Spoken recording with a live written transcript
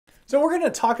So we're going to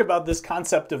talk about this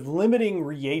concept of limiting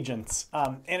reagents,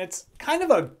 and it's kind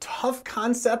of a tough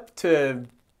concept to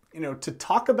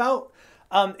talk about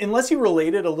unless you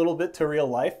relate it a little bit to real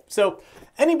life. So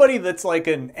anybody that's like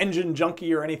an engine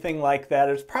junkie or anything like that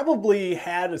has probably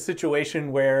had a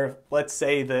situation where, let's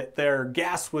say that their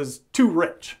gas was too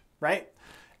rich, right?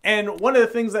 And one of the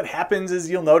things that happens is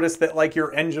you'll notice that like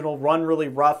your engine will run really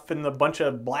rough and a bunch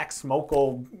of black smoke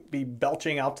will be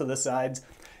belching out to the sides.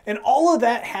 And all of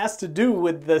that has to do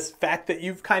with this fact that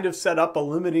you've kind of set up a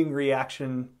limiting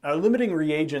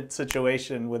reagent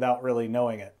situation without really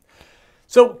knowing it.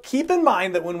 So keep in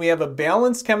mind that when we have a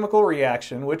balanced chemical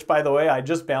reaction, which by the way, I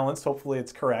just balanced, hopefully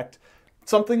it's correct,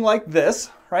 something like this,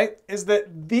 right, is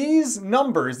that these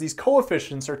numbers, these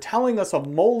coefficients are telling us a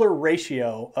molar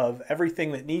ratio of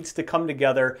everything that needs to come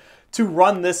together to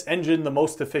run this engine the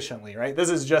most efficiently, right? This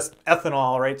is just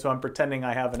ethanol, right? So I'm pretending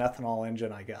I have an ethanol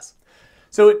engine, I guess.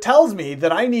 So it tells me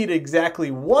that I need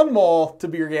exactly 1 mole to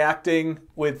be reacting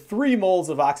with 3 moles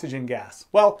of oxygen gas.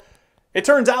 Well, it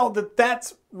turns out that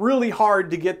that's really hard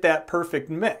to get that perfect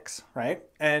mix, right?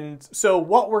 And so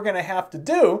what we're going to have to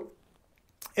do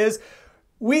is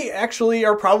we actually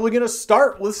are probably going to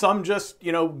start with some just,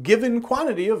 given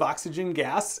quantity of oxygen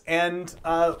gas and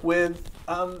with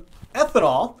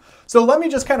ethanol. So let me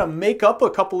just kind of make up a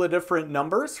couple of different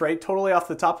numbers, right, totally off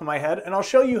the top of my head, and I'll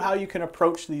show you how you can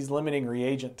approach these limiting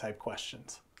reagent type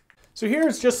questions. So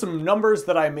here's just some numbers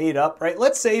that I made up, right?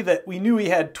 Let's say that we knew we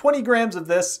had 20 grams of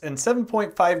this and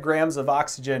 7.5 grams of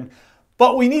oxygen,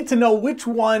 but we need to know which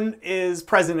one is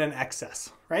present in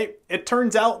excess, right? It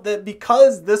turns out that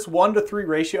because this 1-to-3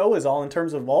 ratio is all in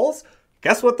terms of moles,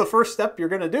 guess what the first step you're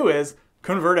going to do is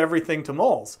convert everything to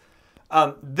moles.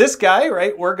 This guy,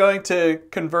 right, we're going to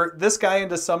convert this guy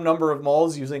into some number of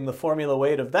moles using the formula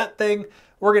weight of that thing.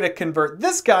 We're going to convert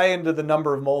this guy into the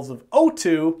number of moles of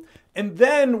O2. And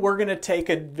then we're going to take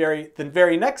the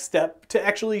very next step to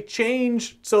actually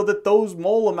change so that those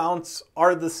mole amounts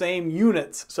are the same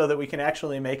units so that we can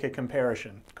actually make a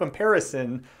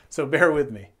comparison. So bear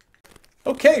with me.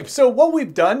 Okay, so what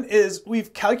we've done is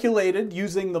we've calculated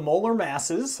using the molar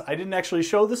masses. I didn't actually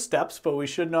show the steps, but we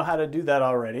should know how to do that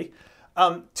already.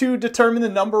 To determine the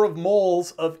number of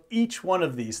moles of each one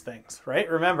of these things, right?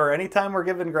 Remember, anytime we're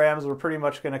given grams, we're pretty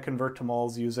much going to convert to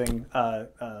moles using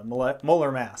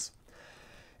molar mass.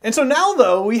 And so now,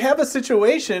 though, we have a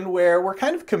situation where we're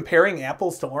kind of comparing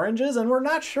apples to oranges, and we're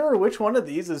not sure which one of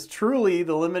these is truly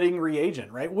the limiting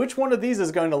reagent, right? Which one of these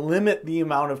is going to limit the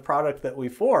amount of product that we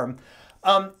form?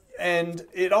 And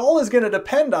it all is going to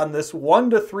depend on this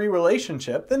 1-to-3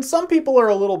 relationship. And some people are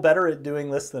a little better at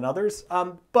doing this than others.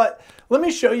 But let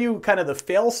me show you kind of the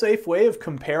fail-safe way of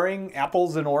comparing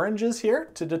apples and oranges here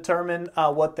to determine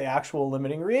what the actual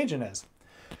limiting reagent is.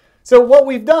 So what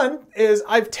we've done is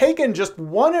I've taken just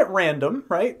one at random,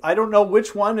 right? I don't know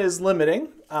which one is limiting.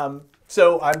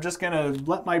 So I'm just going to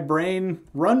let my brain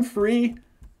run free,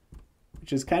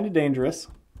 which is kind of dangerous.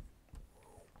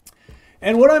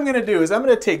 And what I'm going to do is I'm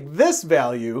going to take this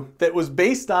value that was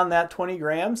based on that 20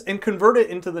 grams and convert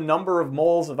it into the number of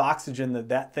moles of oxygen that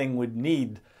that thing would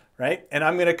need, right? And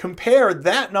I'm going to compare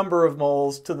that number of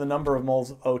moles to the number of moles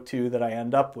of O2 that I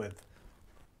end up with.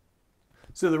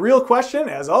 So the real question,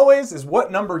 as always, is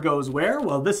what number goes where?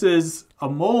 Well, this is a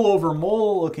mole over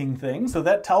mole looking thing, so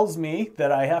that tells me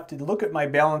that I have to look at my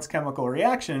balanced chemical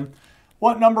reaction.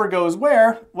 What number goes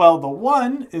where? Well, the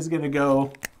 1 is going to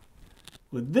go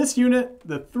with this unit,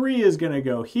 the 3 is going to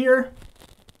go here.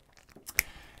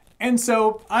 And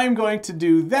so I'm going to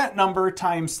do that number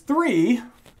times 3,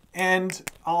 and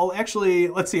I'll actually,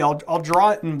 let's see, I'll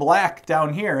draw it in black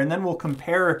down here, and then we'll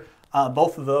compare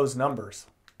both of those numbers.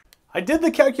 I did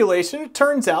the calculation. It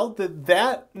turns out that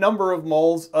that number of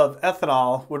moles of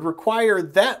ethanol would require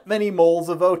that many moles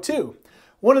of O2.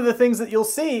 One of the things that you'll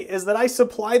see is that I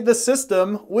supplied the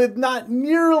system with not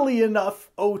nearly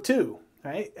enough O2.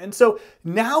 Right? And so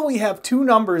now we have two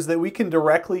numbers that we can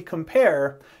directly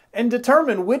compare and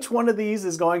determine which one of these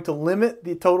is going to limit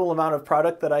the total amount of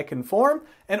product that I can form,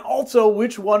 and also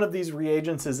which one of these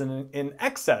reagents is in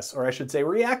excess, or I should say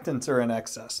reactants are in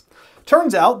excess.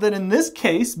 Turns out that in this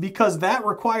case, because that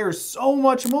requires so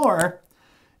much more,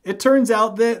 it turns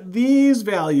out that these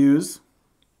values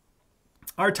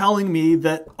are telling me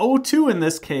that O2 in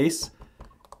this case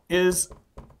is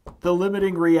the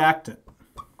limiting reactant.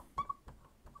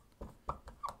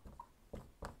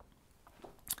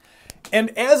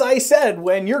 And as I said,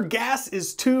 when your gas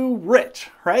is too rich,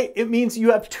 right, it means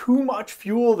you have too much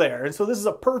fuel there. And so this is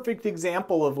a perfect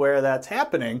example of where that's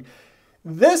happening.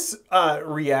 This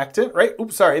reactant, right,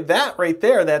 that right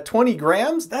there, that 20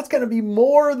 grams, that's going to be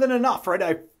more than enough,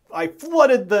 right? I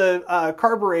flooded the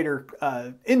carburetor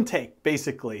intake,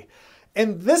 basically.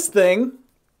 And this thing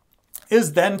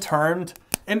is then termed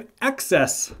an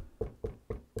excess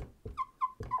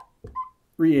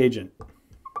reagent.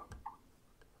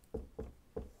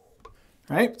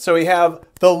 Right? So we have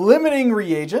the limiting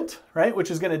reagent, right, which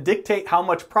is going to dictate how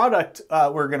much product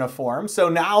we're going to form. So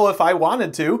now if I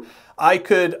wanted to, I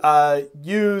could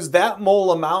use that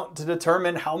mole amount to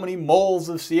determine how many moles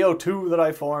of CO2 that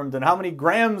I formed and how many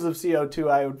grams of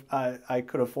CO2 I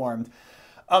could have formed.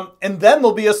 And then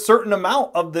there'll be a certain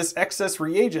amount of this excess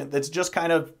reagent that's just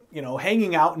kind of,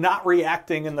 hanging out, not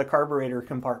reacting in the carburetor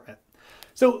compartment.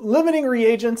 So limiting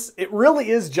reagents, it really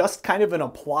is just kind of an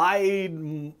applied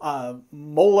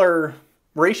molar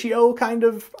ratio kind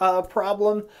of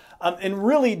problem, and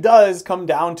really does come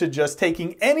down to just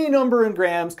taking any number in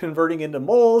grams, converting into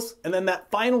moles, and then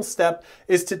that final step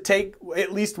is to take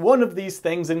at least one of these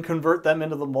things and convert them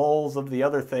into the moles of the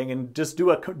other thing and just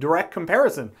do a direct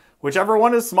comparison. Whichever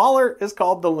one is smaller is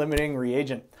called the limiting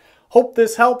reagent. Hope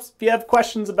this helps. If you have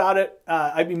questions about it,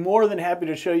 I'd be more than happy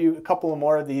to show you a couple of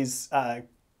more of these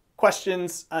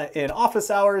questions in office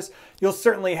hours. You'll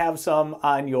certainly have some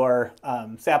on your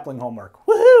sapling homework.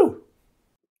 Woohoo!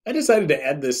 I decided to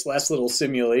add this last little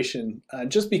simulation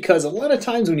just because a lot of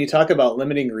times when you talk about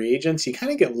limiting reagents, you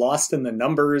kind of get lost in the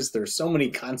numbers. There's so many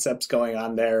concepts going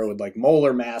on there with like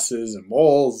molar masses and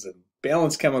moles and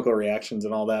balanced chemical reactions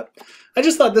and all that. I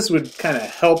just thought this would kind of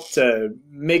help to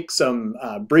make some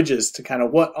bridges to kind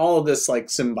of what all of this like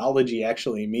symbology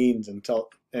actually means in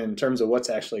terms of what's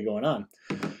actually going on.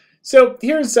 So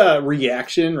here's a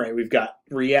reaction, right? We've got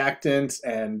reactants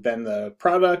and then the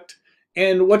product.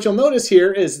 And what you'll notice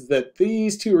here is that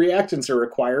these two reactants are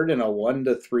required in a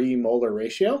 1:3 molar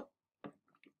ratio.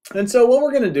 And so what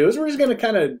we're going to do is we're just going to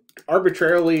kind of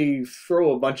arbitrarily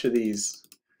throw a bunch of these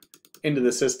into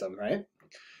the system, right?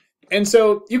 And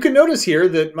so you can notice here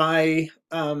that my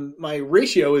my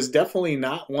ratio is definitely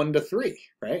not 1:3,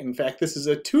 right? In fact, this is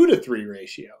a 2:3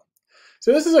 ratio.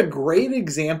 So this is a great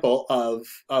example of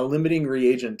a limiting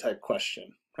reagent type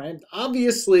question, right?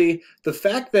 Obviously, the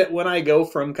fact that when I go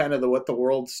from kind of what the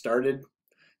world started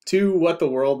to what the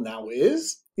world now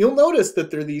is, you'll notice that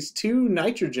there are these two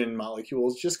nitrogen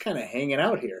molecules just kind of hanging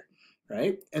out here,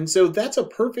 right? And so that's a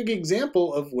perfect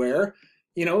example of where,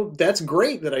 that's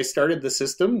great that I started the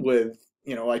system with,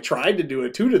 I tried to do a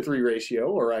 2:3 ratio,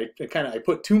 or I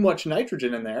put too much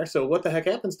nitrogen in there. So what the heck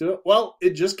happens to it? Well,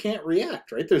 it just can't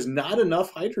react, right? There's not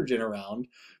enough hydrogen around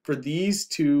for these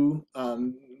two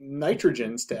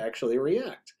nitrogens to actually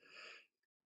react.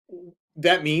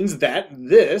 That means that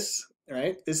this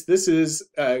is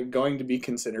going to be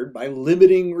considered my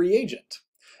limiting reagent.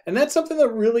 And that's something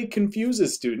that really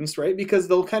confuses students, right? Because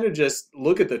they'll kind of just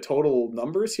look at the total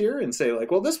numbers here and say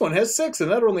like, well, this one has 6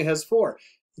 and that only has 4.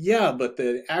 Yeah, but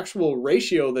the actual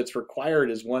ratio that's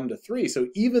required is 1:3. So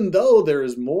even though there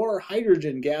is more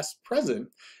hydrogen gas present,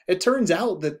 it turns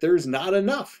out that there's not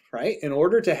enough, right? In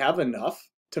order to have enough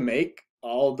to make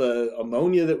all the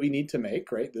ammonia that we need to make,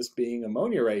 right? This being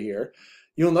ammonia right here.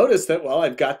 You'll notice that, well,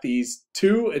 I've got these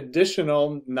 2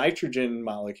 additional nitrogen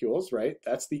molecules, right?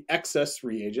 That's the excess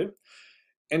reagent.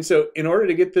 And so in order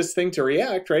to get this thing to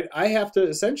react, right, I have to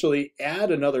essentially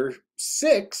add another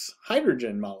 6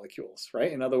 hydrogen molecules,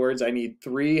 right? In other words, I need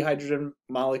 3 hydrogen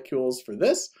molecules for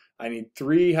this. I need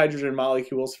 3 hydrogen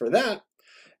molecules for that.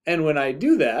 And when I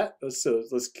do that,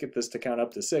 let's get this to count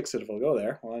up to 6, and if we'll go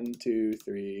there, 1, 2,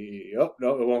 3, oh,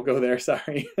 no, it won't go there,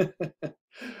 sorry.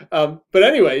 But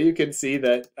anyway, you can see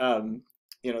that,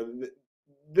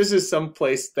 this is some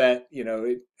place that,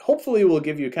 it hopefully will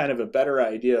give you kind of a better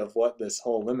idea of what this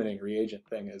whole limiting reagent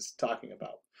thing is talking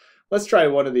about. Let's try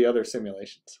one of the other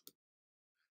simulations.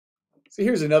 So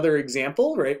here's another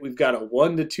example, right? We've got a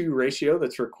 1:2 ratio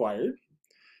that's required.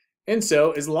 And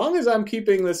so as long as I'm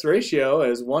keeping this ratio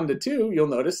as 1:2, you'll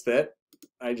notice that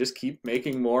I just keep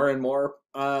making more and more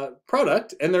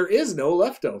product, and there is no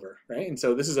leftover, right? And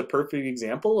so this is a perfect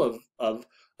example of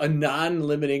a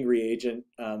non-limiting reagent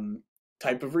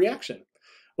type of reaction.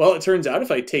 Well, it turns out if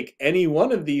I take any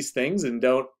one of these things and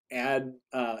don't add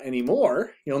any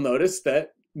more, you'll notice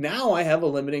that now I have a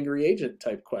limiting reagent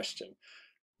type question.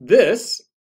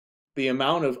 The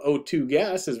amount of O2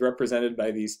 gas is represented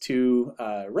by these 2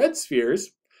 red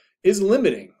spheres, is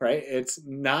limiting, right? It's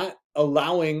not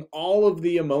allowing all of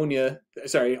the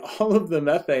all of the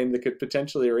methane that could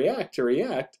potentially react to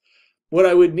react. What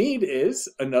I would need is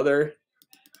another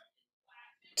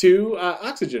 2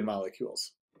 oxygen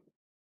molecules.